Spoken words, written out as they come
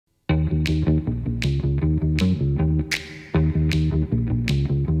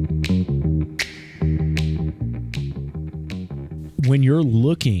When you're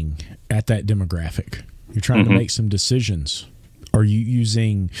looking at that demographic, you're trying to make some decisions. Are you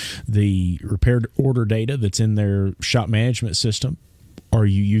using the repair order data that's in their shop management system? Are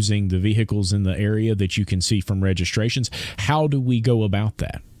you using the vehicles in the area that you can see from registrations? How do we go about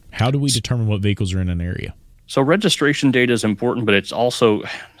that? How do we determine what vehicles are in an area? So registration data is important, but it's also,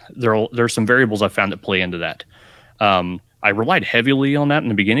 there's some variables I found that play into that. I relied heavily on that in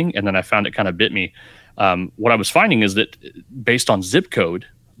the beginning, and then I found it kind of bit me. What I was finding is that based on zip code,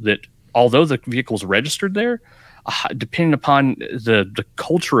 that although the vehicle's registered there, depending upon the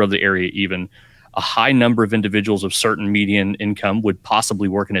culture of the area even, a high number of individuals of certain median income would possibly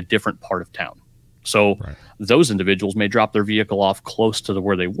work in a different part of town. So those individuals may drop their vehicle off close to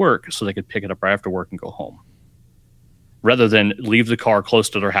where they work so they could pick it up right after work and go home, rather than leave the car close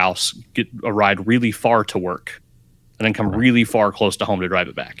to their house, get a ride really far to work, and then come really far close to home to drive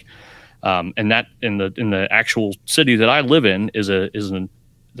it back. And that in the actual city that I live in is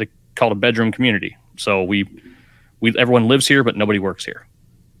they call it a bedroom community. So everyone lives here, but nobody works here.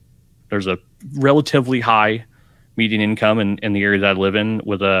 There's a relatively high median income in the area that I live in,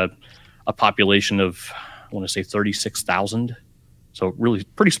 with a population of, I want to say 36,000. So really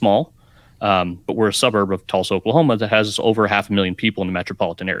pretty small. But we're a suburb of Tulsa, Oklahoma that has over 500,000 people in the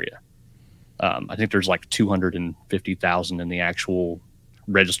metropolitan area. I think there's like 250,000 in the actual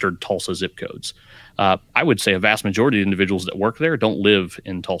registered Tulsa zip codes. I would say a vast majority of the individuals that work there don't live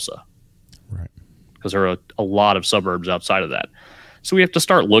in Tulsa. Right. Because there are a lot of suburbs outside of that. So we have to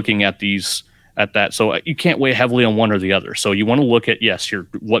start looking at that. So you can't weigh heavily on one or the other. So you want to look at,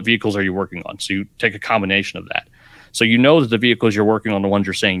 what vehicles are you working on? So you take a combination of that. So you know that the vehicles you're working on, the ones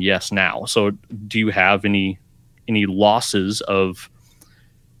you're saying yes now. So do you have any losses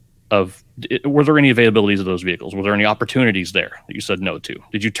were there any availabilities of those vehicles? Were there any opportunities there that you said no to?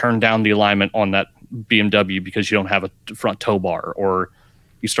 Did you turn down the alignment on that BMW because you don't have a front tow bar, or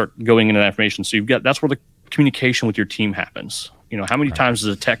you start going into that information? So that's where the communication with your team happens. How many times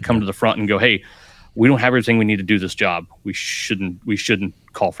does a tech come to the front and go, "Hey, we don't have everything we need to do this job. We shouldn't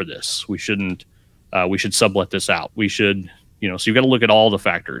call for this. We should sublet this out. We should," so you've got to look at all the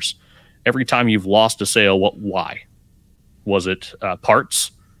factors. Every time you've lost a sale, why? Was it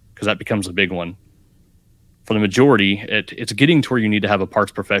parts? Because that becomes a big one. For the majority, it's getting to where you need to have a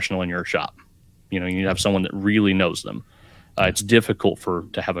parts professional in your shop. You need to have someone that really knows them. It's difficult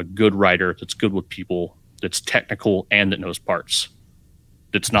to have a good writer that's good with people, that's technical, and that knows parts.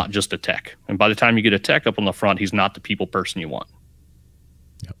 That's not just a tech. And by the time you get a tech up on the front, he's not the people person you want.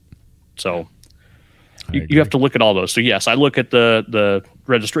 Yep. So you have to look at all those. So yes, I look at the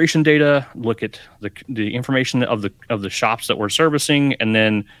registration data, look at the information of the shops that we're servicing, and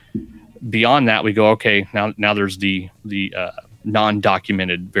then beyond that, we go, okay, now there's the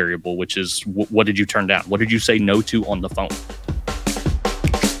non-documented variable, which is what did you turn down? What did you say no to on the phone?